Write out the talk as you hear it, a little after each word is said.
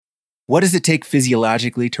What does it take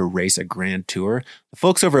physiologically to race a Grand Tour? The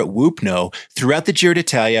folks over at Whoop know. Throughout the Giro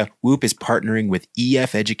d'Italia, Whoop is partnering with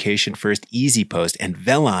EF Education First EasyPost and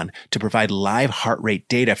Velon to provide live heart rate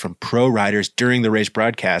data from pro riders during the race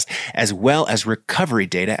broadcast, as well as recovery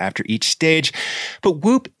data after each stage. But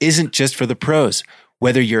Whoop isn't just for the pros.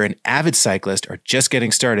 Whether you're an avid cyclist or just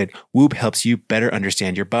getting started, Whoop helps you better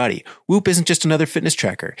understand your body. Whoop isn't just another fitness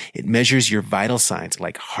tracker. It measures your vital signs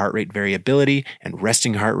like heart rate variability and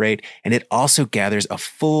resting heart rate, and it also gathers a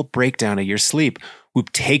full breakdown of your sleep.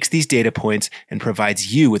 Whoop takes these data points and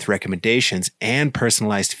provides you with recommendations and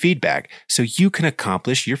personalized feedback so you can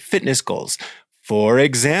accomplish your fitness goals. For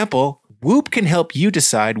example, Whoop can help you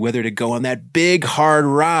decide whether to go on that big, hard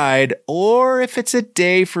ride or if it's a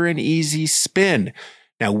day for an easy spin.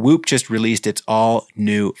 Now, Whoop just released its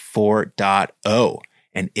all-new 4.0,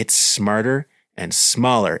 and it's smarter and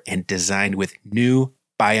smaller and designed with new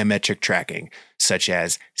biometric tracking, such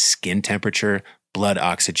as skin temperature, blood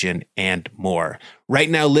oxygen, and more.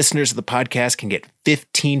 Right now, listeners of the podcast can get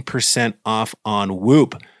 15% off on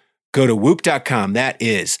Whoop. Go to whoop.com. That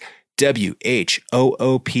is WHOOP.com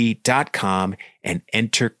and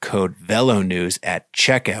enter code VELONEWS at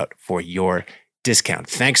checkout for your discount.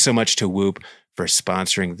 Thanks so much to Whoop for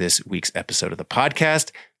sponsoring this week's episode of the podcast.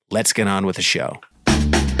 Let's get on with the show.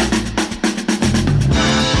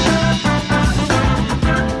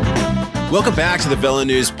 Welcome back to the Velo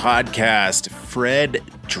News podcast. Fred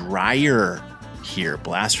Dreyer here,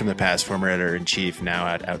 blast from the past, former editor-in-chief, now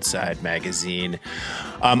at Outside Magazine.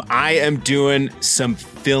 I am doing some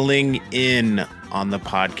filling in on the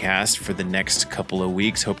podcast for the next couple of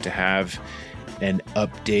weeks. Hope to have an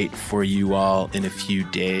update for you all in a few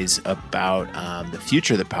days about the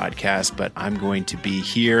future of the podcast, but I'm going to be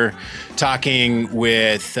here talking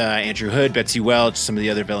with Andrew Hood, Betsy Welch, some of the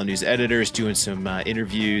other Velo News editors, doing some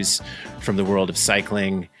interviews from the world of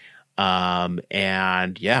cycling.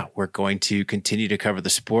 And yeah, we're going to continue to cover the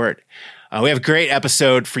sport. We have a great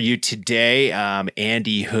episode for you today.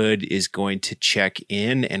 Andy Hood is going to check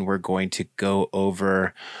in, and we're going to go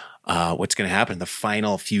over what's going to happen in the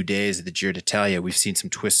final few days of the Giro d'Italia. We've seen some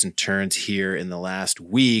twists and turns here in the last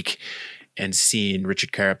week and seen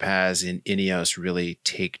Richard Carapaz and Ineos really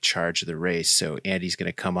take charge of the race. So Andy's going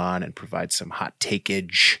to come on and provide some hot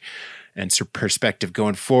takeage and some perspective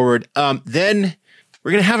going forward. Then we're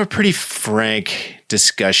going to have a pretty frank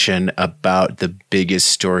discussion about the biggest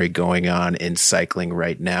story going on in cycling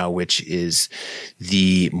right now, which is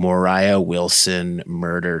the Moriah Wilson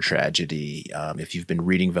murder tragedy. If you've been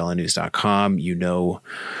reading velonews.com, you know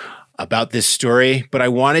about this story, but I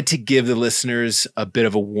wanted to give the listeners a bit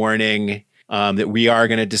of a warning that we are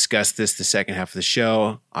going to discuss this the second half of the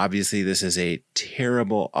show. Obviously, this is a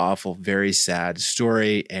terrible, awful, very sad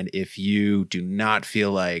story, and if you do not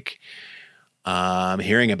feel like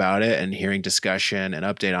hearing about it and hearing discussion and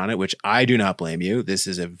update on it, which I do not blame you. This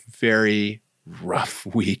is a very rough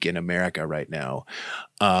week in America right now.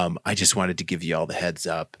 I just wanted to give you all the heads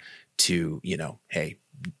up to, hey,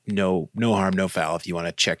 no harm, no foul if you want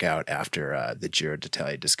to check out after the Giro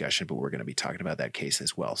d'Italia discussion, but we're going to be talking about that case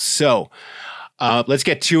as well. So let's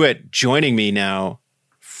get to it. Joining me now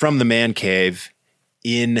from the man cave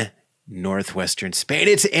in northwestern Spain,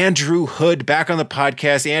 it's Andrew Hood back on the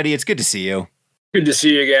podcast. Andy, it's good to see you. Good to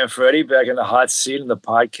see you again, Freddie, back in the hot seat in the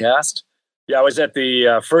podcast. Yeah, I was at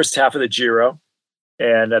the first half of the Giro,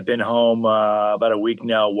 and I've been home about a week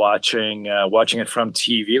now watching it from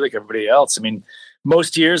TV like everybody else. I mean,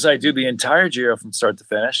 most years I do the entire Giro from start to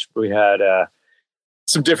finish. We had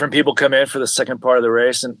some different people come in for the second part of the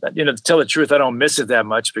race. And, to tell the truth, I don't miss it that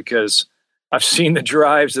much because I've seen the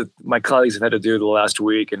drives that my colleagues have had to do the last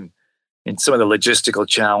week and some of the logistical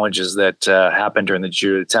challenges that happened during the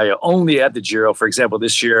Giro d'Italia. Only at the Giro, for example,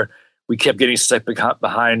 this year, we kept getting stuck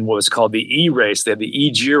behind what was called the E-race. They had the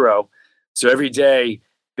E-Giro. So every day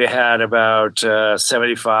they had about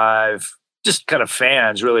 75 just kind of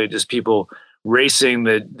fans, really just people racing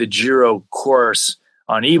the Giro course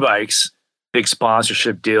on e-bikes. Big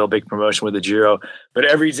sponsorship deal, big promotion with the Giro. But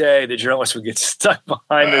every day the journalists would get stuck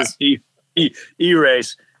behind this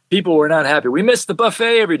E-race. People were not happy. We missed the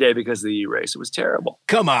buffet every day because of the E-race. It was terrible.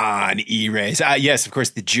 Come on, E-race. Yes, of course,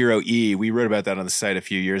 the Giro E. We wrote about that on the site a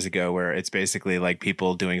few years ago, where it's basically like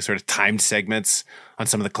people doing sort of timed segments on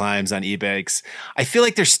some of the climbs on e-bikes. I feel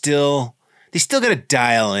like they still got to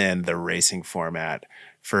dial in the racing format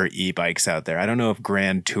for e-bikes out there. I don't know if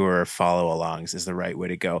Grand Tour follow-alongs is the right way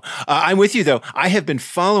to go. I'm with you, though. I have been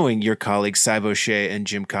following your colleagues, Cy Vaucher and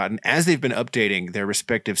Jim Cotton, as they've been updating their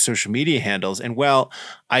respective social media handles. And while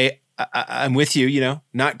I'm with you,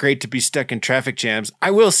 not great to be stuck in traffic jams,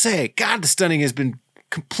 I will say, God, the stunning has been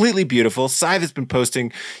completely beautiful. Scythe has been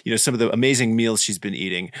posting, some of the amazing meals she's been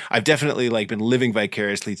eating. I've definitely been living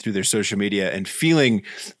vicariously through their social media and feeling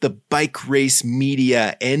the bike race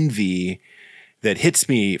media envy that hits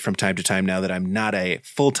me from time to time now that I'm not a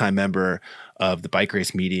full-time member of the bike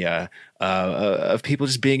race media, of people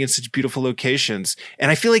just being in such beautiful locations. And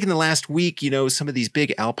I feel like in the last week, some of these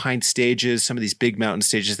big alpine stages, some of these big mountain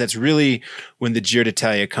stages, that's really when the Giro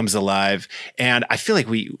d'Italia comes alive. And I feel like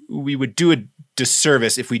we would do a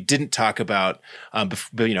disservice if we didn't talk about,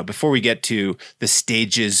 before we get to the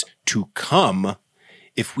stages to come,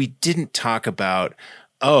 if we didn't talk about,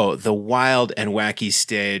 the wild and wacky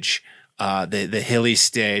stage, the hilly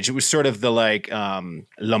stage. It was sort of the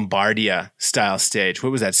Lombardia style stage.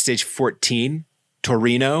 What was that? Stage 14,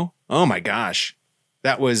 Torino. Oh my gosh.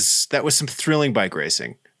 That was some thrilling bike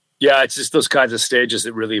racing. Yeah, it's just those kinds of stages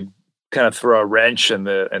that really kind of throw a wrench in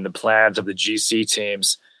the plans of the GC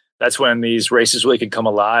teams. That's when these races really can come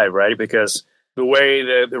alive, right? Because the way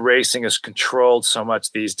the racing is controlled so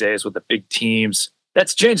much these days with the big teams,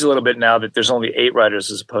 that's changed a little bit now that there's only 8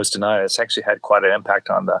 riders as opposed to 9. It's actually had quite an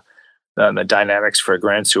impact on the dynamics for a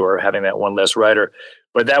Grand Tour, having that one less rider.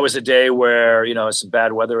 But that was a day where, some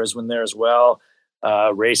bad weather was in there as well.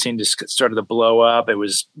 Racing just started to blow up. It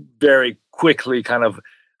was very quickly kind of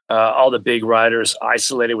all the big riders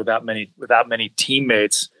isolated without many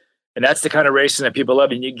teammates. And that's the kind of racing that people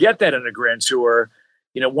love. And you get that in a Grand Tour.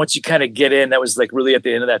 Once you kind of get in, that was really at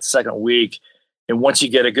the end of that second week. And once you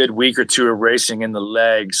get a good week or two of racing in the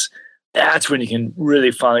legs, that's when you can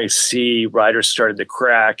really finally see riders started to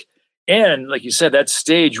crack. And like you said, that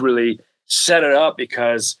stage really set it up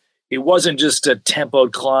because it wasn't just a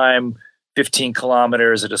tempoed climb, 15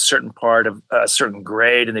 kilometers at a certain part of a certain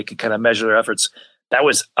grade, and they could kind of measure their efforts. That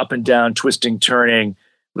was up and down, twisting, turning.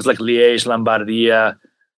 It was like Liège, Lombardia,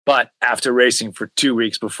 but after racing for 2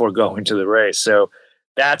 weeks before going to the race. So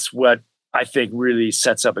that's what I think really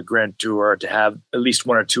sets up a Grand Tour, to have at least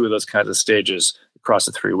one or two of those kinds of stages across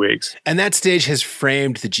the 3 weeks. And that stage has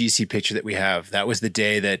framed the GC picture that we have. That was the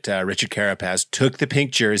day that Richard Carapaz took the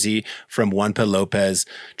pink jersey from Juanpa Lopez,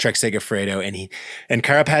 Trek Segafredo, and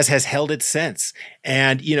Carapaz has held it since.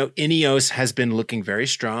 And, Ineos has been looking very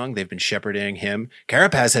strong. They've been shepherding him.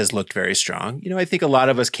 Carapaz has looked very strong. I think a lot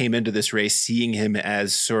of us came into this race seeing him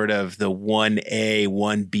as sort of the 1A,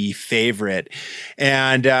 1B favorite.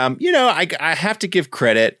 And, I have to give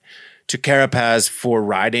credit to Carapaz for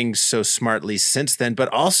riding so smartly since then,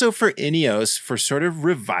 but also for Ineos for sort of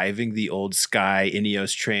reviving the old Sky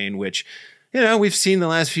Ineos train, which, we've seen the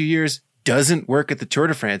last few years doesn't work at the Tour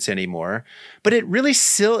de France anymore, but it really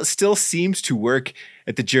still seems to work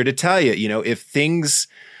at the Giro d'Italia. If things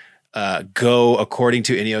go according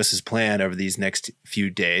to Ineos's plan over these next few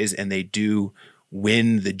days and they do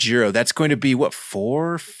win the Giro, that's going to be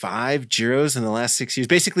 4 or 5 Giros in the last 6 years.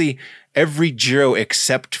 Basically, every Giro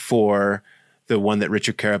except for the one that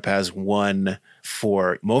Richard Carapaz won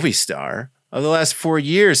for Movistar of the last 4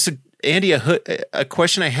 years. So, Andy, a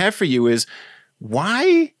question I have for you is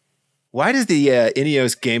why does the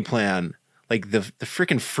Ineos game plan, like the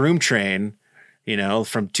freaking Froome train,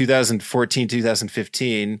 from 2014,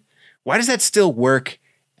 2015, why does that still work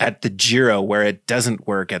at the Giro where it doesn't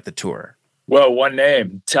work at the Tour? Well, one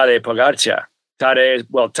name, Tadej Pogačar. Tadej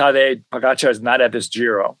Pogačar is not at this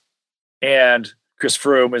Giro. And Chris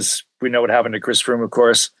Froome we know what happened to Chris Froome, of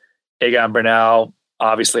course. Egan Bernal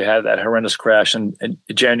obviously had that horrendous crash in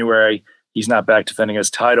January. He's not back defending his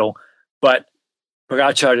title. But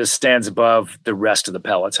Pogačar just stands above the rest of the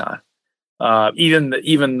peloton.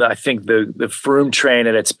 Even I think the Froome train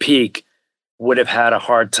at its peak would have had a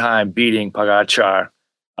hard time beating Pogačar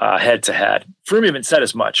head to head. Froome even said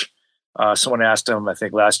as much. Someone asked him, I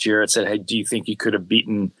think last year, it said, "Hey, do you think you could have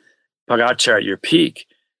beaten Pogačar at your peak?"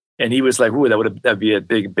 And he was like, "Ooh, that'd be a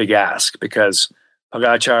big ask," because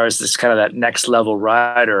Pogačar is this kind of that next level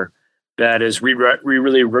rider that is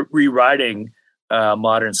really rewriting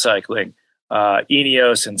modern cycling.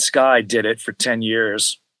 Ineos and Sky did it for 10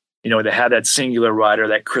 years. They had that singular rider,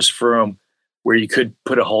 that Chris Froome, where you could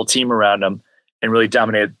put a whole team around him and really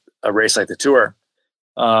dominate a race like the Tour.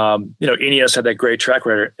 Ineos had that great track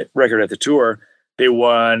record at the Tour. They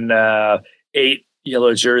won 8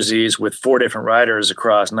 yellow jerseys with 4 different riders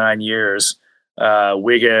across 9 years.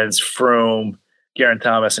 Wiggins, Froome, Geraint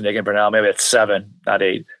Thomas, and Egan Bernal. Maybe it's 7, not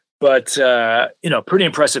 8. But, pretty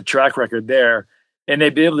impressive track record there. And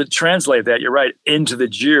they'd be able to translate that, you're right, into the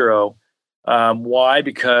Giro. Why?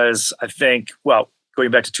 Because I think,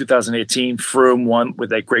 going back to 2018, Froome won with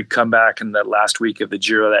that great comeback in the last week of the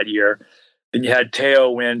Giro that year. Then you had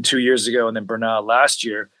Teo win 2 years ago and then Bernal last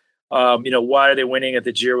year. Why are they winning at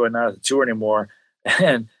the Giro and not at the Tour anymore?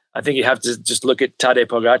 And I think you have to just look at Tadej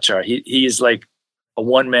Pogacar. He is like a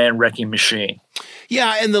one-man wrecking machine.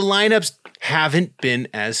 Yeah, and the lineups haven't been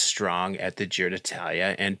as strong at the Giro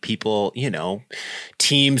d'Italia, and people,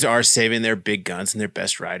 teams are saving their big guns and their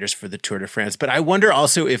best riders for the Tour de France. But I wonder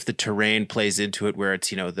also if the terrain plays into it, where it's,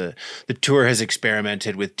 the Tour has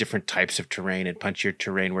experimented with different types of terrain and punchier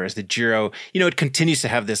terrain, whereas the Giro, it continues to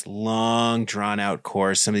have this long, drawn-out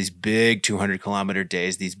course, some of these big 200-kilometer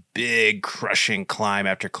days, these big crushing climb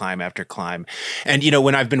after climb after climb. And,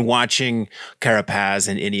 when I've been watching Carapaz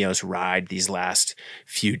and Ineos ride these last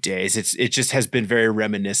few days, it just has been very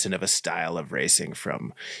reminiscent of a style of racing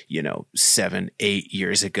from 7-8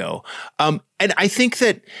 years ago. And I think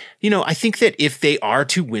that if they are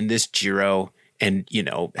to win this Giro and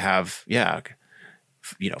have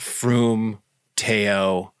Froome,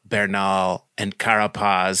 Teo, Bernal, and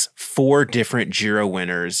Carapaz, 4 different Giro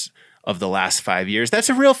winners of the last 5 years, that's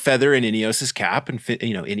a real feather in Ineos's cap. And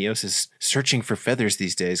Ineos is searching for feathers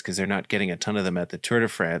these days because they're not getting a ton of them at the Tour de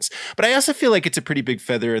France. But I also feel like it's a pretty big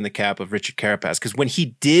feather in the cap of Richard Carapaz, because when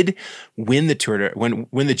he did win the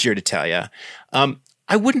win the Giro d'Italia,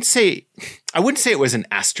 I wouldn't say it was an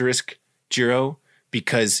asterisk Giro,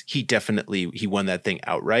 because he won that thing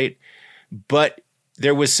outright, but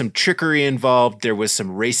there was some trickery involved. There was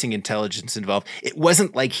some racing intelligence involved. It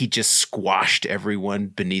wasn't like he just squashed everyone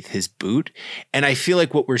beneath his boot. And I feel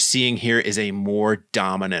like what we're seeing here is a more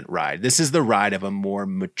dominant ride. This is the ride of a more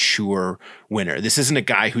mature winner. This isn't a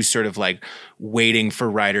guy who's sort of like waiting for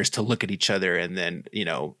riders to look at each other and then,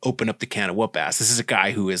 open up the can of whoop ass. This is a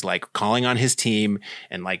guy who is like calling on his team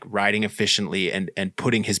and like riding efficiently and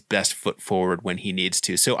putting his best foot forward when he needs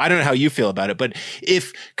to. So I don't know how you feel about it, but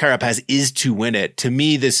if Carapaz is to win it, to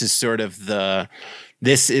me, this is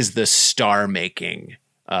the star making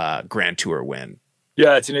Grand Tour win.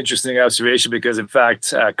 Yeah, it's an interesting observation, because in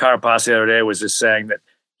fact, Carapaz the other day was just saying that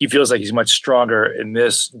he feels like he's much stronger in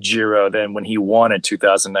this Giro than when he won in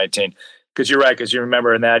 2019. Because you're right, because you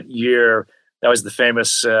remember in that year, that was the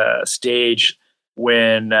famous stage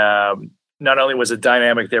when not only was a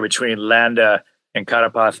dynamic there between Landa and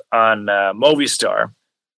Carapaz on Movistar,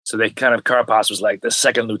 so Carapaz was like the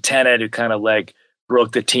second lieutenant who kind of like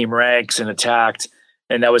broke the team ranks and attacked.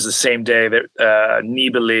 And that was the same day that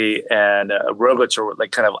Nibali and Roglic were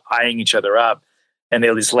like kind of eyeing each other up, and they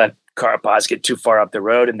just let Carapaz get too far up the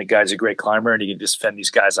road. And the guy's a great climber, and he can just fend these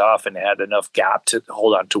guys off, and had enough gap to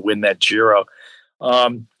hold on to win that Giro.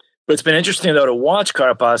 But it's been interesting though to watch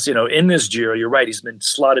Carapaz, in this Giro. You're right. He's been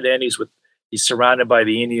slotted in. He's surrounded by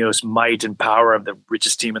the Ineos might and power of the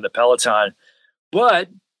richest team in the peloton, but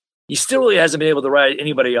he still really hasn't been able to ride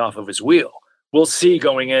anybody off of his wheel. We'll see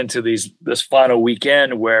going into this final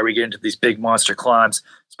weekend where we get into these big monster climbs,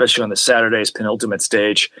 especially on the Saturday's penultimate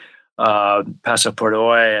stage, Passo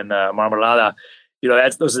Portoy and Marmolada.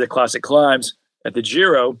 Those are the classic climbs at the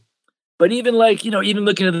Giro. But even even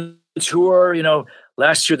looking at the Tour,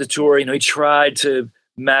 last year the Tour, he tried to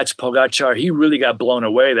match Pogacar. He really got blown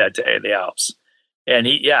away that day in the Alps. And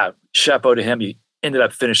chapeau to him. He ended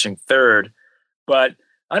up finishing third. But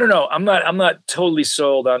I don't know. I'm not totally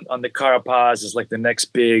sold on the Carapaz as like the next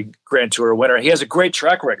big Grand Tour winner. He has a great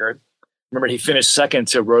track record. Remember, he finished second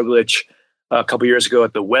to Roglic a couple years ago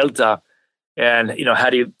at the Vuelta. And,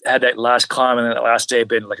 had he had that last climb and that last day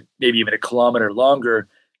been like maybe even a kilometer longer,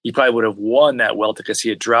 he probably would have won that Vuelta because he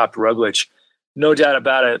had dropped Roglic. No doubt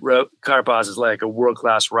about it, Carapaz is like a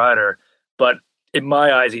world-class rider. But in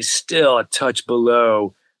my eyes, he's still a touch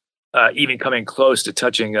below even coming close to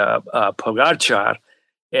touching Pogacar.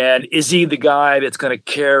 And is he the guy that's going to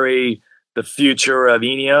carry the future of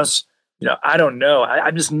Ineos? I don't know.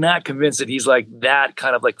 I'm just not convinced that he's like that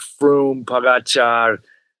kind of like Froome, Pogacar,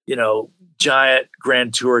 giant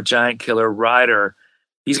Grand Tour, giant killer rider.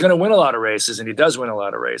 He's going to win a lot of races, and he does win a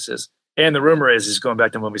lot of races. And the rumor is he's going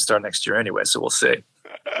back to when we start next year anyway, so we'll see.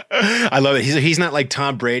 I love it. He's not like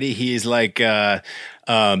Tom Brady. He's like he's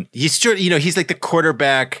like the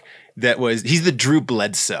quarterback he's the Drew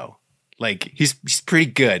Bledsoe. Like he's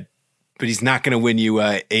pretty good, but he's not going to win you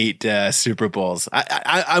 8 Super Bowls.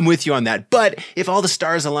 I'm with you on that. But if all the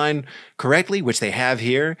stars align correctly, which they have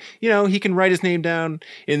here, he can write his name down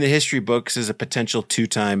in the history books as a potential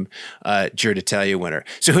 2-time Giro d'Italia winner.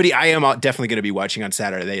 So Hoodie, I am definitely going to be watching on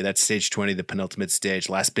Saturday. That's stage 20, the penultimate stage,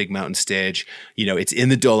 last big mountain stage. It's in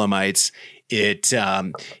the Dolomites. It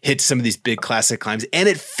hits some of these big classic climbs, and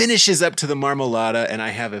it finishes up to the Marmolada. And I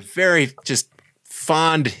have a very just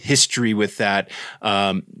fond history with that.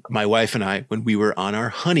 My wife and I, when we were on our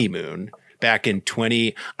honeymoon back in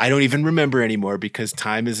I don't even remember anymore, because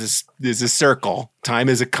time is a circle. Time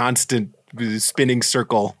is a constant spinning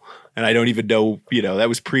circle. and I don't even know, that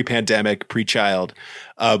was pre-pandemic, pre-child.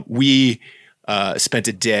 We spent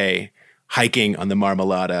a day hiking on the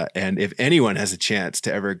Marmolada, and if anyone has a chance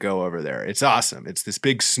to ever go over there, it's awesome. It's this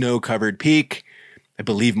big snow-covered peak. I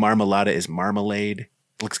believe Marmolada is marmalade.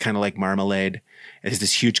 It looks kind of like marmalade. It has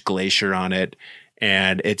this huge glacier on it,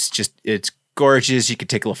 and it's gorgeous. You could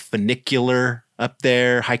take a little funicular up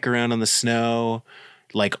there, hike around on the snow.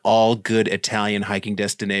 Like all good Italian hiking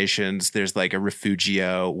destinations, there's like a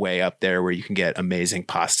Refugio way up there where you can get amazing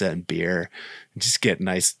pasta and beer and just get a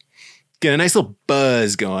nice little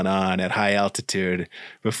buzz going on at high altitude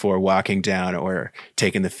before walking down or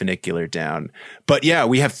taking the funicular down. But yeah,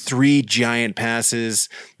 we have 3 giant passes: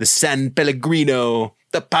 the San Pellegrino,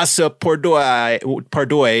 the Passo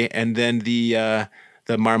Pordoi, and then the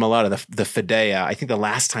Marmolada, the Fidea. I think the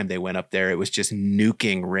last time they went up there, it was just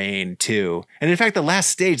nuking rain too. And in fact, the last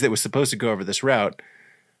stage that was supposed to go over this route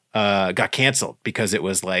got canceled because it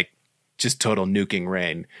was like just total nuking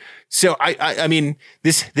rain. So I mean,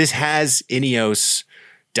 this has Ineos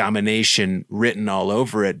domination written all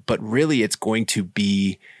over it, but really it's going to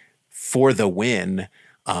be for the win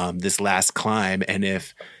this last climb. And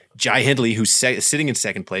if Jai Hindley, who's sitting in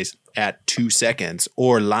second place at 2 seconds,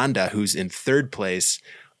 or Landa, who's in third place,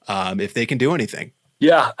 if they can do anything.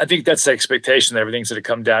 Yeah, I think that's the expectation. Everything's going to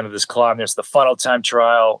come down to this climb. There's the final time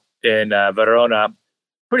trial in Verona.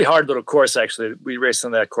 Pretty hard little course, actually. We raced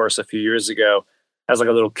on that course a few years ago. It has like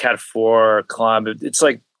a little Cat 4 climb. It's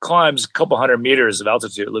like climbs a couple hundred meters of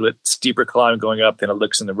altitude, a little bit steeper climb going up than it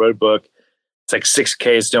looks in the road book. It's like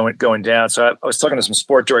 6Ks going down. So I was talking to some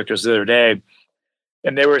sport directors the other day,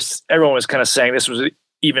 and everyone was kind of saying this was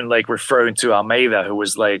even like referring to Almeida, who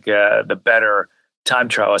was like the better time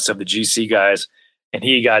trialist of the GC guys. And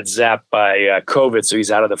he got zapped by COVID, so he's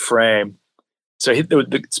out of the frame. So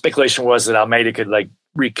the speculation was that Almeida could like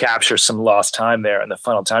recapture some lost time there in the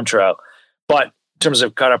final time trial. But in terms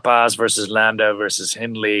of Carapaz versus Landa versus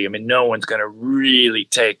Hindley, I mean, no one's going to really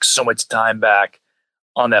take so much time back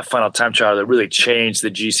on that final time trial that really change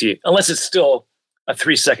the GC, unless it's still a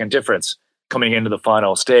 3-second difference coming into the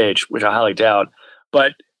final stage, which I highly doubt.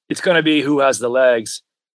 But it's going to be who has the legs.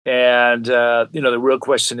 And, the real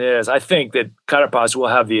question is, I think that Carapaz will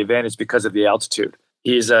have the advantage because of the altitude.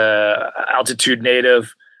 He's a altitude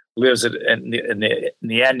native, lives in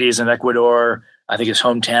the Andes in Ecuador. I think his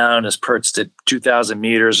hometown is perched at 2,000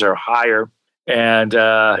 meters or higher. And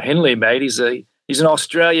Hindley, mate, he's an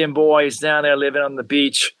Australian boy. He's down there living on the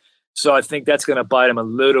beach. So I think that's going to bite him a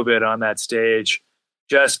little bit on that stage.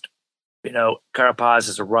 Just, Carapaz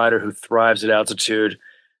is a rider who thrives at altitude.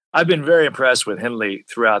 I've been very impressed with Hindley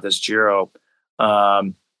throughout this Giro.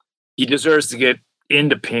 He deserves to get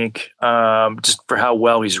into pink just for how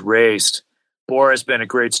well he's raced. Bora has been a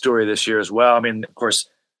great story this year as well. I mean, of course,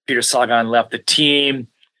 Peter Sagan left the team.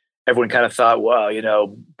 Everyone kind of thought,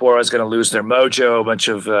 well, Bora's going to lose their mojo. A bunch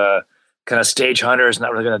of kind of stage hunters,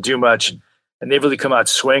 not really going to do much. And they've really come out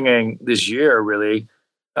swinging this year, really.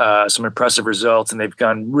 Some impressive results, and they've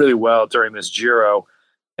gone really well during this Giro.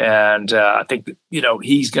 And I think that,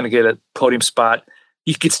 he's going to get a podium spot.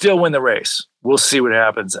 He could still win the race. We'll see what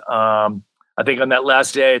happens. I think on that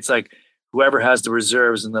last day, it's like whoever has the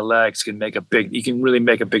reserves and the legs can really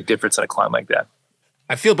make a big difference on a climb like that.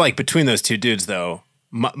 I feel like between those two dudes, though,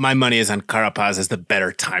 my money is on Carapaz as the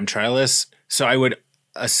better time trialist. So I would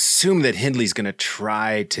assume that Hindley's going to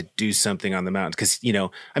try to do something on the mountains. Because,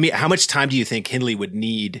 how much time do you think Hindley would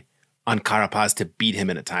need on Carapaz to beat him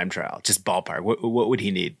in a time trial? Just ballpark. What would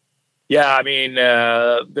he need? Yeah,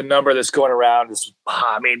 the number that's going around is,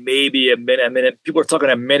 maybe a minute. People are talking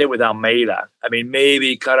a minute with Almeida.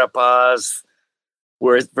 Maybe Carapaz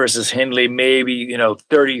versus Hindley, maybe,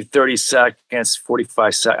 30 seconds,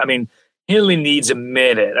 45 seconds. Hindley needs a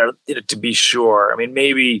minute to be sure.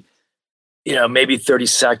 Maybe 30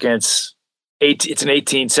 seconds. It's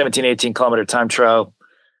an 17, 18 kilometer time trial.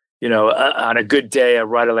 On a good day, a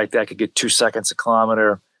rider like that could get 2 seconds a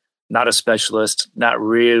kilometer. Not a specialist, not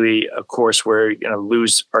really a course where you're going to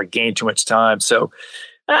lose or gain too much time. So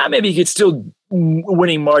maybe you could still,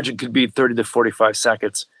 winning margin could be 30 to 45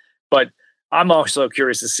 seconds. But I'm also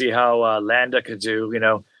curious to see how Landa could do.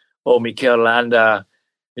 Mikel Landa,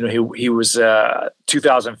 he was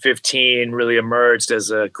 2015, really emerged as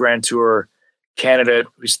a Grand Tour candidate.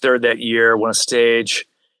 He was third that year, won a stage.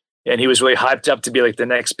 And he was really hyped up to be like the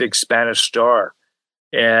next big Spanish star.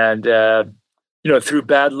 And, through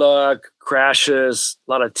bad luck, crashes,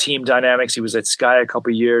 a lot of team dynamics. He was at Sky a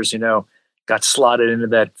couple of years, got slotted into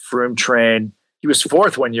that Froome train. He was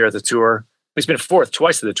fourth one year at the Tour. He's been fourth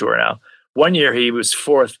twice at the Tour now. One year he was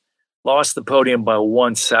fourth, lost the podium by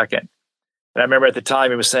 1 second. And I remember at the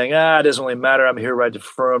time he was saying, it doesn't really matter. I'm here to ride the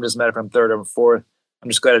Froome. Doesn't matter if I'm third or I'm fourth. I'm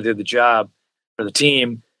just glad I did the job for the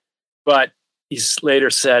team. But he later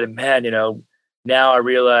said, man, now I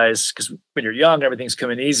realize, because when you're young, everything's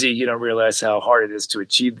coming easy. You don't realize how hard it is to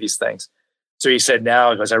achieve these things. So he said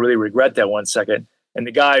now, because I really regret that 1 second. And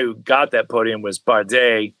the guy who got that podium was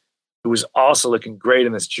Bardet, who was also looking great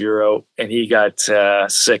in this Giro, and he got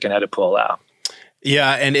sick and had to pull out.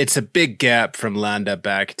 Yeah, and it's a big gap from Landa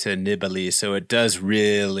back to Nibali, so it does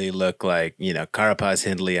really look like, Carapaz,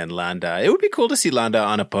 Hindley, and Landa. It would be cool to see Landa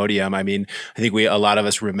on a podium. I mean, I think a lot of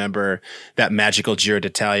us remember that magical Giro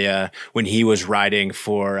d'Italia when he was riding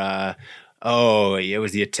for, it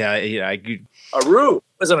was the Italian. Aru.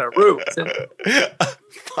 Wasn't Aru.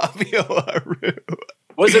 Fabio Aru.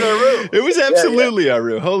 Was it Aru? It was absolutely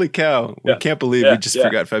Aru. Holy cow. We can't believe we just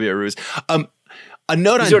forgot Fabio Aru's. A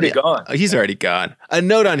note He's already gone. He's already gone. A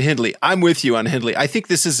note on Hindley. I'm with you on Hindley. I think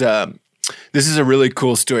this is a really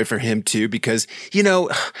cool story for him too, because,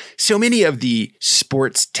 so many of the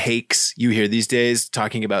sports takes you hear these days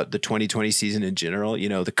talking about the 2020 season in general,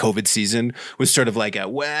 the COVID season was sort of like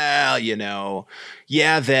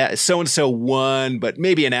that so-and-so won, but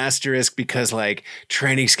maybe an asterisk because like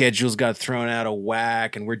training schedules got thrown out of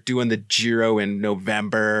whack and we're doing the Giro in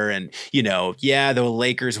November and, the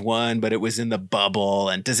Lakers won, but it was in the bubble.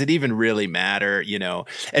 And does it even really matter?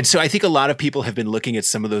 And so I think a lot of people have been looking at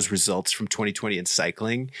some of those results from 2020 in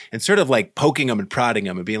cycling and sort of like poking them and prodding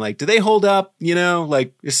them and being like, do they hold up?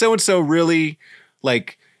 Like is so-and-so really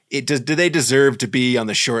like, do they deserve to be on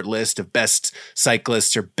the short list of best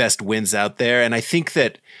cyclists or best wins out there? And I think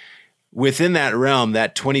that within that realm,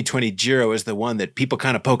 that 2020 Giro is the one that people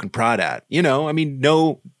kind of poke and prod at.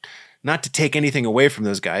 Not to take anything away from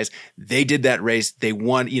those guys. They did that race. They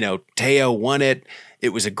won, Teo won it. It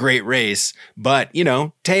was a great race, but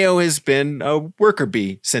Teo has been a worker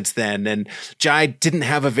bee since then. And Jai didn't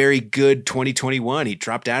have a very good 2021. He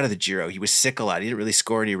dropped out of the Giro. He was sick a lot. He didn't really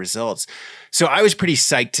score any results. So I was pretty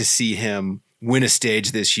psyched to see him win a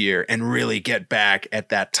stage this year and really get back at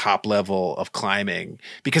that top level of climbing,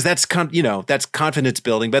 because that's confidence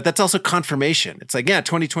building, but that's also confirmation. It's like,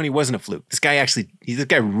 2020 wasn't a fluke. This guy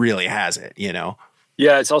really has it, Yeah.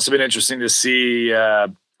 It's also been interesting to see,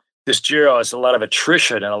 this Giro has a lot of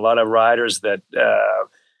attrition and a lot of riders that,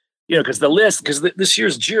 because this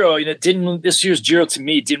year's Giro, this year's Giro to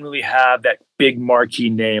me didn't really have that big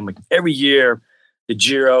marquee name. Like every year, the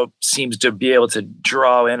Giro seems to be able to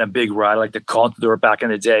draw in a big rider, like the Contador back in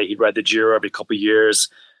the day. He'd ride the Giro every couple of years.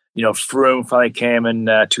 Froome finally came in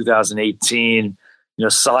 2018.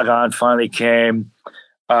 Sagan finally came.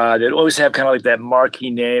 They'd always have kind of like that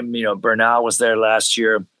marquee name. Bernal was there last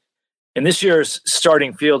year. And this year's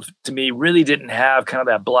starting field, to me, really didn't have kind of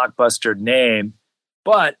that blockbuster name,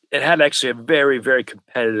 but it had actually a very, very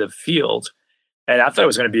competitive field. And I thought it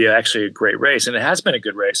was going to be actually a great race, and it has been a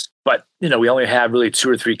good race. But, we only have really 2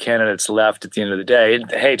 or 3 candidates left at the end of the day.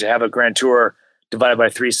 And, hey, to have a Grand Tour divided by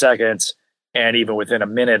 3 seconds and even within a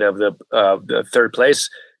minute of the third place,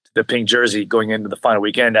 the pink jersey going into the final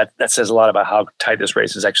weekend, that says a lot about how tight this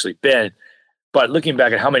race has actually been. But looking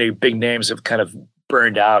back at how many big names have kind of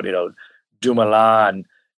burned out, Dumoulin,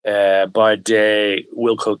 Bardet,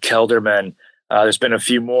 Wilco Kelderman. There's been a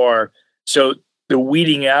few more. So the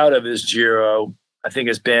weeding out of this Giro, I think,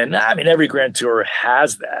 has been, every Grand Tour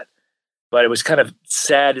has that. But it was kind of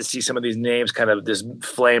sad to see some of these names kind of just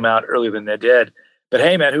flame out earlier than they did. But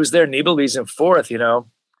hey, man, who's there? Nibali's in fourth,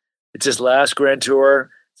 It's his last Grand Tour.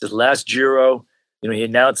 It's his last Giro. He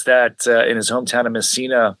announced that in his hometown of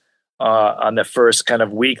Messina on the first kind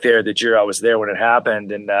of week there, the Giro. I was there when it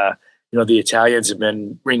happened. And, the Italians have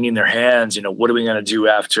been wringing their hands. What are we going to do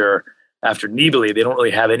after Nibali? They don't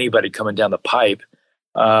really have anybody coming down the pipe.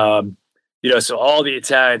 So all the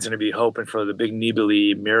Italians are going to be hoping for the big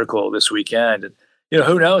Nibali miracle this weekend. And,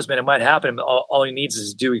 who knows, man, it might happen. All he needs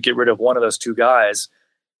is to get rid of one of those 2 guys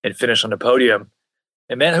and finish on the podium.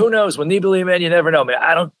 And man, who knows? With Nibali, man, you never know,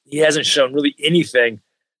 man. He hasn't shown really anything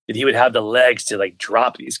that he would have the legs to like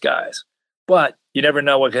drop these guys. But you never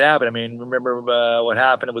know what could happen. Remember what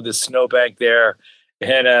happened with the snowbank there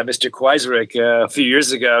and Mr. Kwijswijk a few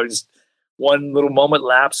years ago. Just one little moment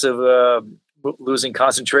lapse of losing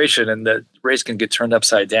concentration, and the race can get turned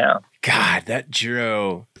upside down. God, that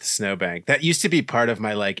Giro snowbank, that used to be part of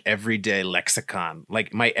my like everyday lexicon,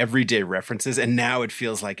 like my everyday references. And now it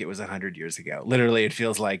feels like it was 100 years ago. Literally, it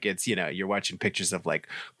feels like it's, you're watching pictures of like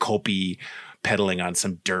Kopi pedaling on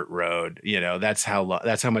some dirt road. That's how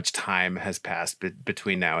much time has passed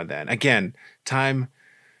between now and then. Again, time's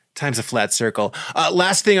a flat circle.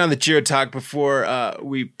 Last thing on the Giro talk before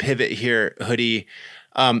we pivot here, Hoodie.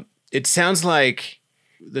 It sounds like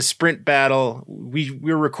the sprint battle, we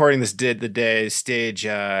were recording this the day stage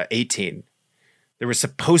 18. There was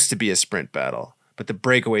supposed to be a sprint battle, but the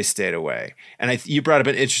breakaway stayed away. And you brought up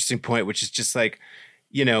an interesting point, which is just like,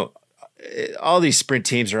 all these sprint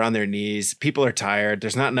teams are on their knees. People are tired.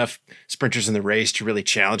 There's not enough sprinters in the race to really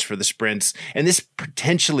challenge for the sprints. And this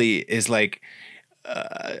potentially is like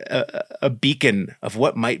a beacon of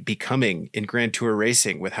what might be coming in Grand Tour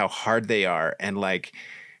racing with how hard they are and like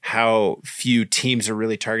how few teams are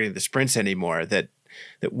really targeting the sprints anymore, that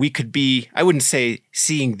we could be, I wouldn't say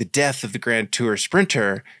seeing the death of the Grand Tour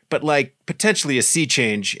sprinter, but like potentially a sea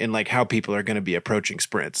change in like how people are going to be approaching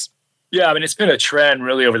sprints. Yeah, I mean, it's been a trend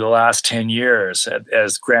really over the last 10 years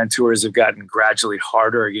as Grand Tours have gotten gradually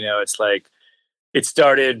harder. It's like it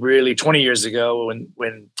started really 20 years ago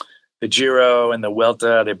when the Giro and the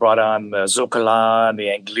Vuelta, they brought on the Zocolan, the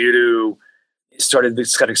Angliru, started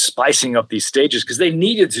this kind of spicing up these stages because they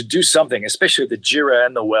needed to do something, especially the Giro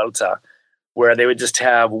and the Vuelta, where they would just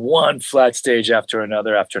have one flat stage after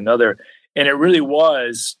another. And it really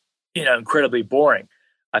was, incredibly boring.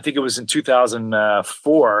 I think it was in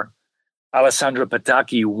 2004, Alessandro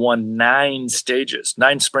Patacchi won 9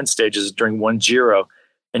 sprint stages during one Giro.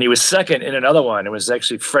 And he was second in another one. It was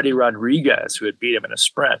actually Freddie Rodriguez who had beat him in a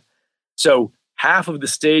sprint. So half of the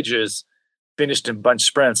stages finished in bunch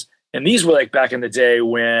sprints. And these were like back in the day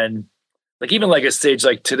when, like even like a stage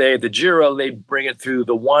like today, the Giro, they bring it through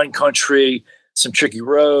the wine country, some tricky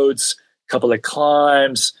roads, a couple of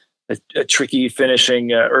climbs, a tricky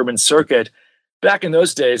finishing urban circuit. Back in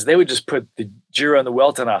those days, they would just put the Giro and the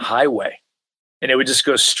Vuelta on a highway, and it would just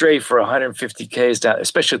go straight for 150 Ks down,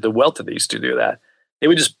 especially at the Vuelta, they used to do that. They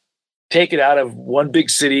would just take it out of one big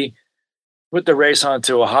city, put the race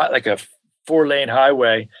onto a 4-lane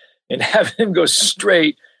highway, and have them go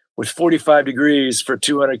straight with 45 degrees for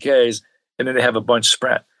 200 Ks, and then they have a bunch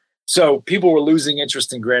sprint. So people were losing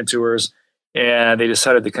interest in Grand Tours, and they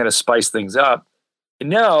decided to kind of spice things up. And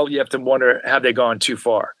now you have to wonder, have they gone too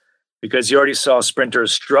far? Because you already saw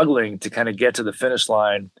sprinters struggling to kind of get to the finish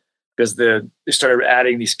line because they started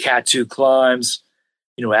adding these Cat 2 climbs,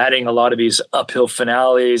 adding a lot of these uphill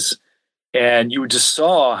finales. And you just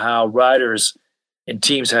saw how riders and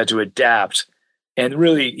teams had to adapt. And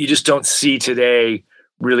really, you just don't see today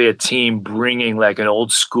really a team bringing like an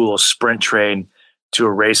old school sprint train to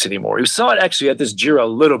a race anymore. You saw it actually at this Giro a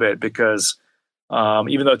little bit because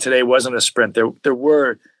even though today wasn't a sprint, there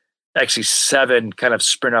were actually 7 kind of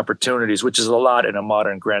sprint opportunities, which is a lot in a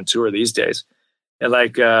modern Grand Tour these days. And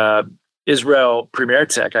like Israel Premier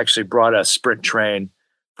Tech actually brought a sprint train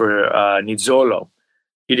for Nizzolo.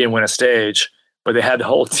 He didn't win a stage, but they had the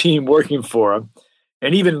whole team working for him.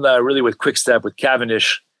 And even really with Quick-Step, with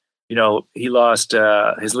Cavendish, he lost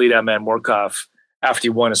his lead-out man, Morkov. After he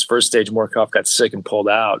won his first stage, Morkov got sick and pulled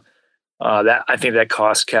out. I think that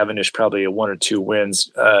cost Cavendish probably 1 or 2 wins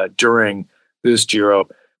during this Giro.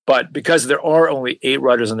 But because there are only 8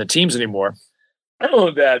 riders on the teams anymore, I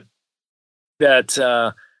don't know that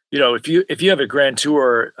if you have a Grand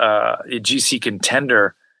Tour a GC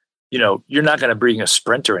contender, you're not going to bring a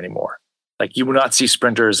sprinter anymore. Like you will not see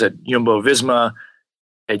sprinters at Jumbo-Visma,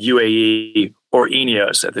 at UAE, or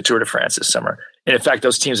Ineos at the Tour de France this summer. And in fact,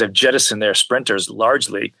 those teams have jettisoned their sprinters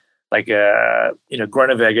largely. Like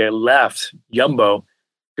Groenewegen left Jumbo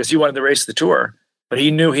because he wanted to race the Tour, but he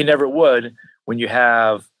knew he never would when you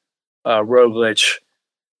have Roglic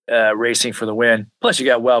racing for the win. Plus, you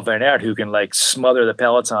got Wout van Aert who can like smother the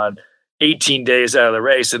peloton 18 days out of the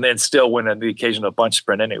race and then still win the occasional bunch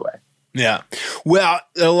sprint anyway. Yeah. Well,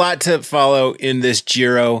 a lot to follow in this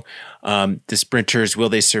Giro. The sprinters, will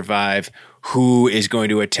they survive? Who is going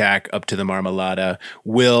to attack up to the Marmolada?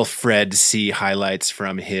 Will Fred see highlights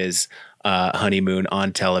from his honeymoon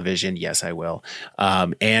on television? Yes, I will.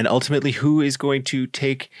 And ultimately, who is going to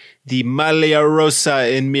take the Maglia Rosa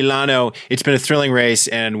in Milano? It's been a thrilling race,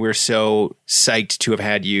 and we're so psyched to have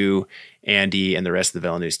had you, Andy, and the rest of the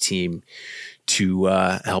VeloNews team to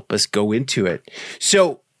help us go into it.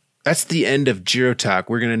 So that's the end of Giro Talk.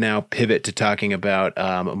 We're going to now pivot to talking about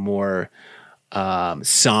a more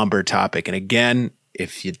somber topic. And again,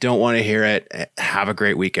 if you don't want to hear it, have a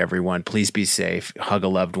great week, everyone. Please be safe. Hug a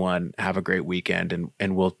loved one. Have a great weekend,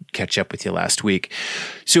 and we'll catch up with you last week.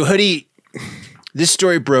 So, Hoodie, this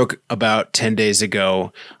story broke about 10 days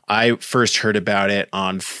ago. I first heard about it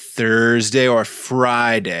on Thursday or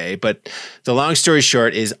Friday, but the long story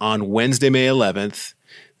short is on Wednesday, May 11th,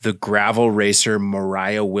 the gravel racer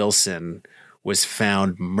Moriah Wilson was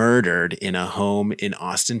found murdered in a home in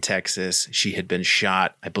Austin, Texas. She had been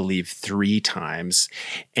shot, I believe, 3 times.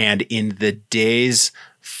 And in the days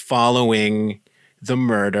following the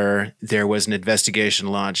murder. There was an investigation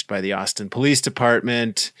launched by the Austin Police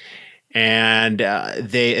Department, and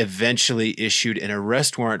they eventually issued an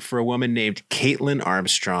arrest warrant for a woman named Caitlin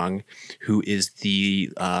Armstrong, who is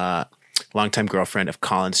the longtime girlfriend of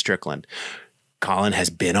Colin Strickland. Colin has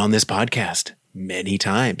been on this podcast many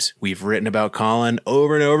times. We've written about Colin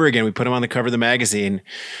over and over again. We put him on the cover of the magazine.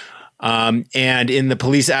 And in the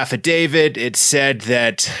police affidavit, it said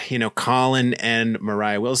that, Colin and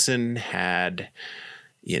Moriah Wilson Colin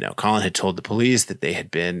had told the police that they had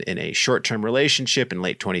been in a short-term relationship in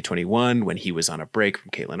late 2021 when he was on a break from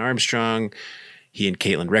Caitlin Armstrong. He and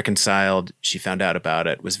Caitlin reconciled. She found out about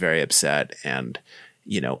it, was very upset, and,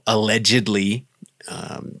 allegedly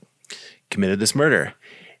committed this murder.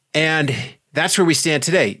 And that's where we stand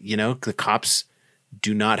today. The cops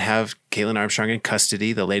do not have Caitlin Armstrong in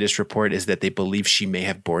custody. The latest report is that they believe she may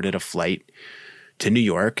have boarded a flight to New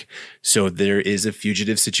York. So there is a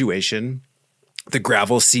fugitive situation. The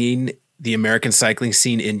gravel scene, the American cycling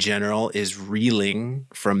scene in general, is reeling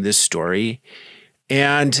from this story.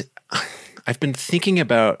 And I've been thinking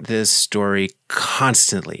about this story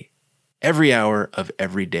constantly, every hour of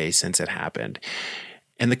every day since it happened.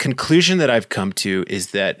 And the conclusion that I've come to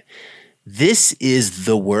is that this is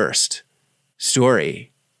the worst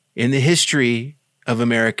story in the history of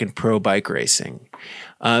American pro bike racing.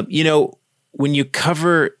 When you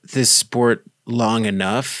cover this sport long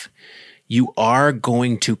enough, you are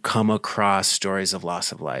going to come across stories of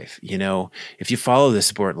loss of life. If you follow the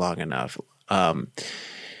sport long enough,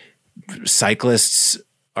 cyclists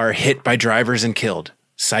are hit by drivers and killed.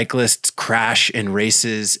 Cyclists crash in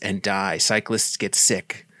races and die. Cyclists get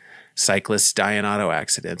sick. Cyclists die in auto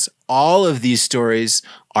accidents. All of these stories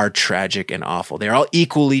are tragic and awful. They're all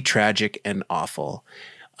equally tragic and awful.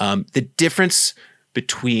 The difference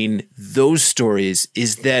between those stories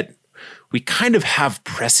is that we kind of have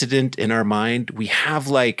precedent in our mind. We have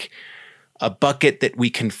like a bucket that we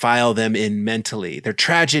can file them in mentally. They're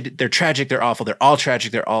tragic, they're awful. They're all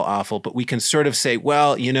tragic, they're all awful. But we can sort of say,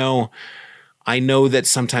 well, I know that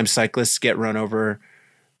sometimes cyclists get run over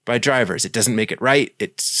by drivers. It doesn't make it right.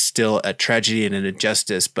 It's still a tragedy and an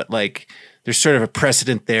injustice, but there's sort of a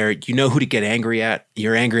precedent there. You know who to get angry at.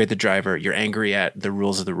 You're angry at the driver. You're angry at the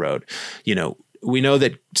rules of the road. We know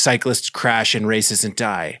that cyclists crash in races and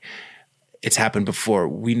die. It's happened before.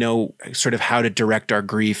 We know sort of how to direct our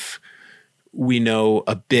grief. We know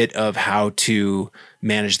a bit of how to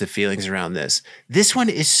manage the feelings around this. This one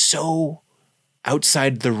is so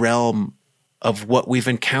outside the realm of what we've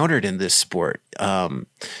encountered in this sport.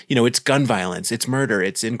 It's gun violence, it's murder,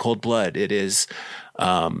 it's in cold blood. It is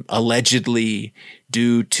allegedly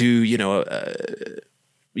due to,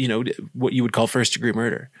 what you would call first degree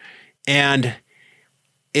murder. And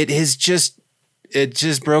it just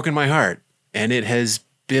broken my heart. And it has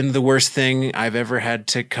been the worst thing I've ever had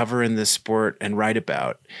to cover in this sport and write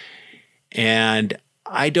about. And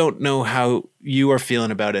I don't know how you are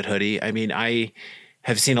feeling about it, Hoodie. I mean, I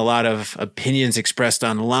have seen a lot of opinions expressed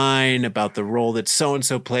online about the role that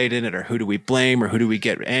so-and-so played in it, or who do we blame, or who do we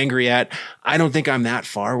get angry at. I don't think I'm that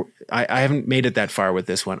far. I haven't made it that far with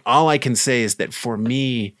this one. All I can say is that for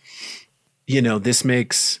me, this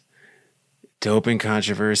makes doping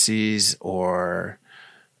controversies or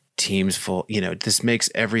teams full, this makes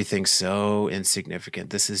everything so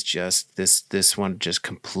insignificant. This is just, this one just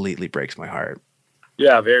completely breaks my heart.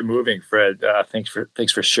 Yeah, very moving, Fred. Thanks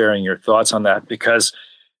for sharing your thoughts on that, because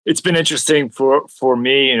it's been interesting for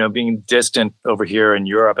me, being distant over here in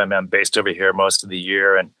Europe. I'm based over here most of the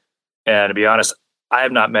year, and to be honest, I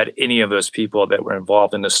have not met any of those people that were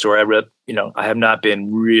involved in the story. I have not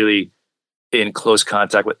been really in close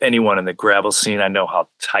contact with anyone in the gravel scene. I know how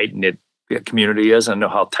tight knit the community is. I know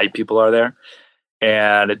how tight people are there,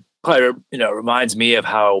 and it probably, reminds me of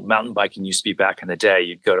how mountain biking used to be back in the day.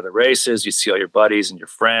 You'd go to the races, you'd see all your buddies and your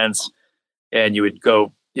friends, and you'd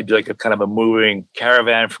be like a kind of a moving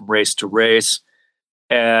caravan from race to race.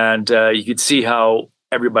 And you could see how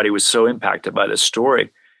everybody was so impacted by this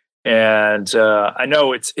story. And I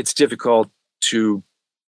know it's difficult to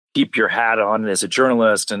keep your hat on as a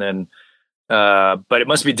journalist, and then, but it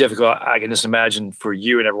must be difficult, I can just imagine, for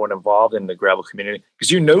you and everyone involved in the gravel community,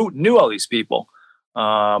 because you knew all these people.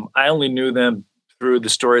 I only knew them through the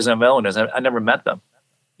stories on Velo News. I never met them.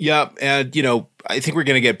 Yeah. And, I think we're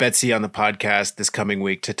going to get Betsy on the podcast this coming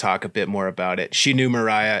week to talk a bit more about it. She knew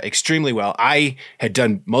Moriah extremely well. I had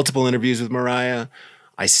done multiple interviews with Moriah.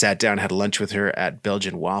 I sat down, had lunch with her at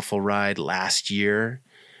Belgian Waffle Ride last year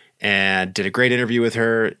and did a great interview with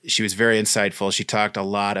her. She was very insightful. She talked a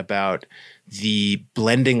lot about the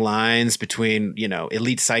blending lines between,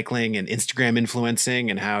 elite cycling and Instagram influencing,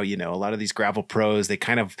 and how, a lot of these gravel pros, they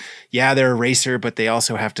kind of, they're a racer, but they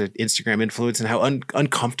also have to Instagram influence, and how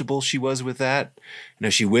uncomfortable she was with that.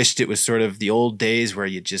 She wished it was sort of the old days where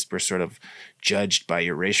you just were sort of judged by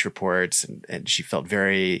your race reports, and she felt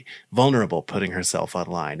very vulnerable putting herself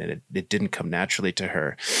online, and it didn't come naturally to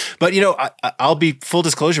her. But, I'll be full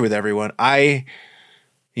disclosure with everyone.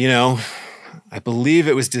 I believe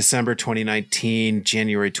it was December 2019,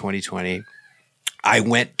 January 2020. I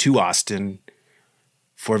went to Austin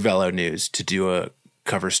for Velo News to do a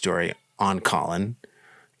cover story on Colin.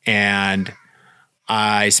 And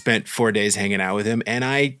I spent 4 days hanging out with him. And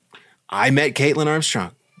I met Caitlin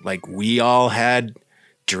Armstrong. Like, we all had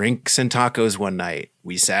drinks and tacos one night.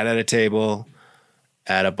 We sat at a table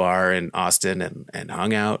at a bar in Austin and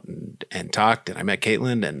hung out and talked. And I met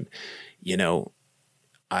Caitlin, and,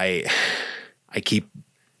 I keep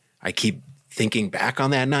thinking back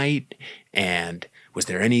on that night, and was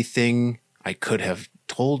there anything I could have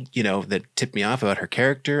told, that tipped me off about her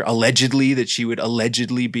character, allegedly, that she would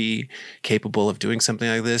allegedly be capable of doing something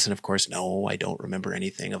like this? And of course, no, I don't remember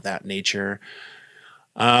anything of that nature.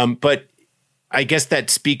 But I guess that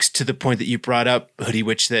speaks to the point that you brought up, Hoodie,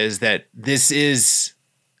 which is that this is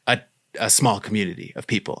a small community of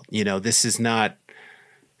people. This is not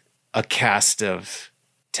a cast of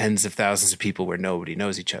tens of thousands of people where nobody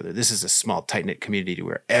knows each other. This is a small, tight-knit community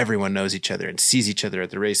where everyone knows each other and sees each other at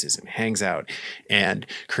the races and hangs out and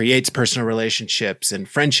creates personal relationships and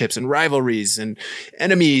friendships and rivalries and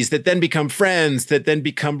enemies that then become friends, that then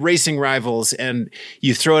become racing rivals. And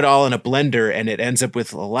you throw it all in a blender, and it ends up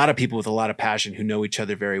with a lot of people with a lot of passion who know each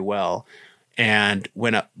other very well. And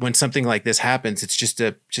when something like this happens, it's just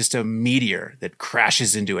a meteor that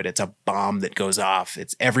crashes into it. It's a bomb that goes off.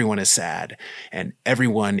 Everyone is sad, and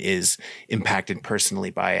everyone is impacted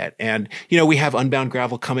personally by it. And, we have Unbound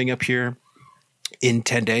Gravel coming up here in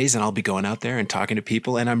 10 days, and I'll be going out there and talking to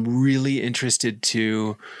people. And I'm really interested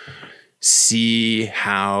to see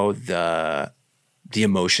how the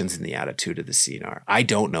emotions and the attitude of the scene are. I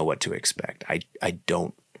don't know what to expect. I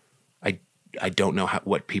don't know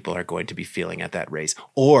what people are going to be feeling at that race,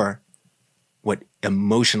 or what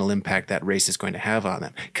emotional impact that race is going to have on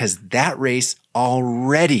them, because that race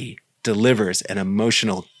already delivers an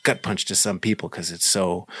emotional gut punch to some people because it's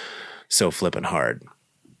so flippin' hard.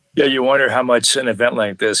 Yeah, you wonder how much an event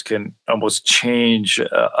like this can almost change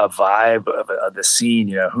a vibe of the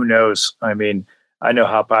scene. Who knows? I mean, I know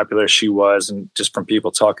how popular she was, and just from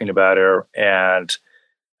people talking about her, and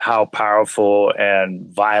how powerful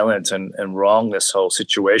and violent and wrong this whole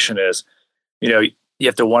situation is. You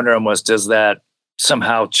have to wonder almost, does that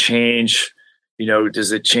somehow change,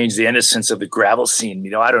 does it change the innocence of the gravel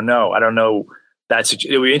scene? I don't know. It'll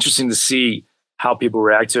be interesting to see how people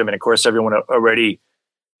react to him. And of course, everyone already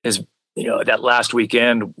is, that last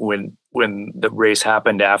weekend when the race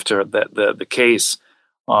happened after the case,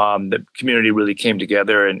 the community really came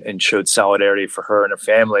together and showed solidarity for her and her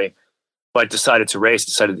family, but decided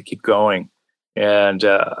to keep going. And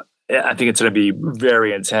I think it's going to be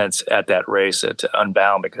very intense at that race at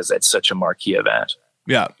Unbound, because that's such a marquee event.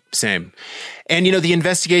 Yeah, same. And, the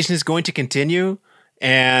investigation is going to continue,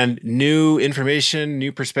 and new information,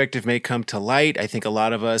 new perspective may come to light. I think a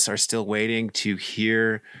lot of us are still waiting to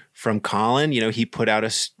hear from Colin. He put out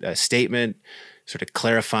a statement sort of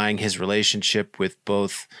clarifying his relationship with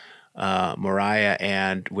both Moriah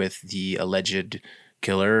and with the alleged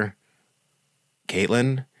killer,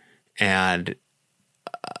 Caitlin. And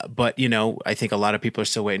but I think a lot of people are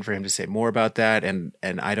still waiting for him to say more about that, and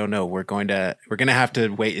I don't know. We're going to have to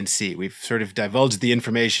wait and see. We've sort of divulged the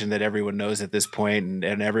information that everyone knows at this point,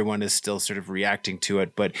 and everyone is still sort of reacting to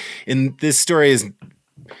it. But this story is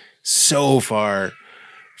so far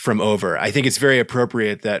from over. I think it's very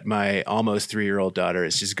appropriate that my almost 3-year-old daughter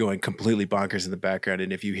is just going completely bonkers in the background,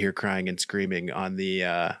 and if you hear crying and screaming on the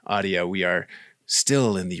audio, we are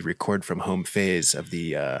still in the record from home phase of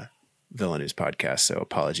the Velo News podcast, so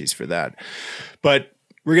apologies for that. But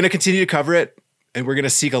we're going to continue to cover it, and we're going to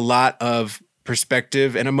seek a lot of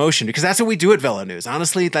perspective and emotion, because that's what we do at Velo News.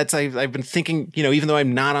 Honestly, I've been thinking, even though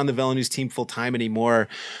I'm not on the Velo News team full time anymore,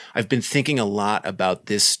 I've been thinking a lot about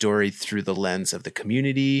this story through the lens of the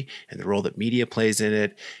community and the role that media plays in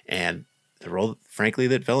it, and the role, frankly,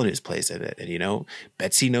 that Velo News plays in it. And,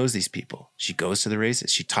 Betsy knows these people. She goes to the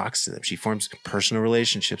races. She talks to them. She forms personal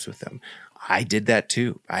relationships with them. I did that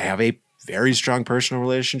too. I have a very strong personal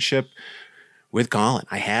relationship with Colin.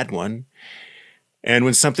 I had one. And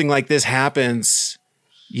when something like this happens,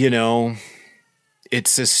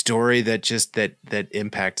 it's a story that just that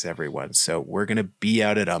impacts everyone. So we're going to be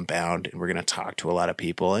out at Unbound and we're going to talk to a lot of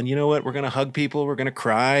people. And you know what? We're going to hug people. We're going to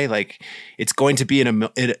cry. Like it's going to be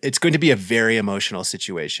a very emotional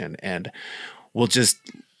situation. And we'll just,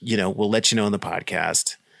 we'll let you know in the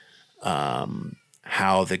podcast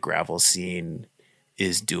how the gravel scene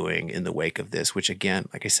is doing in the wake of this, which again,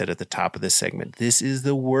 like I said at the top of this segment, this is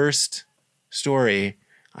the worst story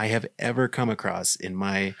I have ever come across in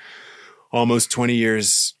my almost 20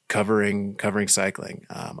 years covering cycling.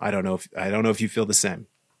 I don't know if you feel the same.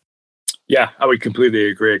 Yeah, I would completely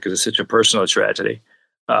agree because it's such a personal tragedy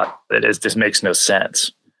that just makes no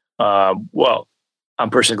sense. Well, I'm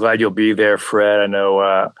personally glad you'll be there, Fred. I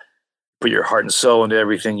know put your heart and soul into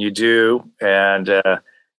everything you do, and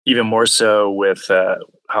even more so with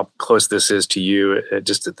how close this is to you,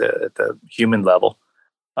 just at the human level.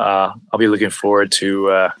 I'll be looking forward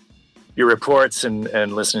to your reports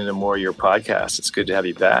and listening to more of your podcasts. It's good to have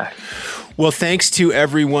you back. Well, thanks to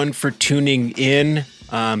everyone for tuning in.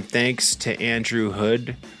 Thanks to Andrew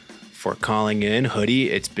Hood for calling in. Hoodie,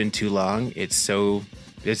 it's been too long. It's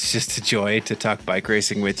just a joy to talk bike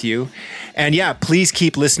racing with you. And yeah, please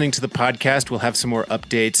keep listening to the podcast. We'll have some more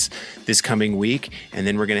updates this coming week. And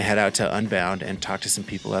then we're going to head out to Unbound and talk to some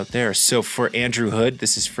people out there. So for Andrew Hood,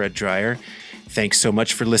 this is Fred Dreyer. Thanks so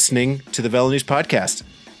much for listening to the Velo News Podcast.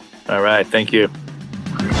 All right. Thank you.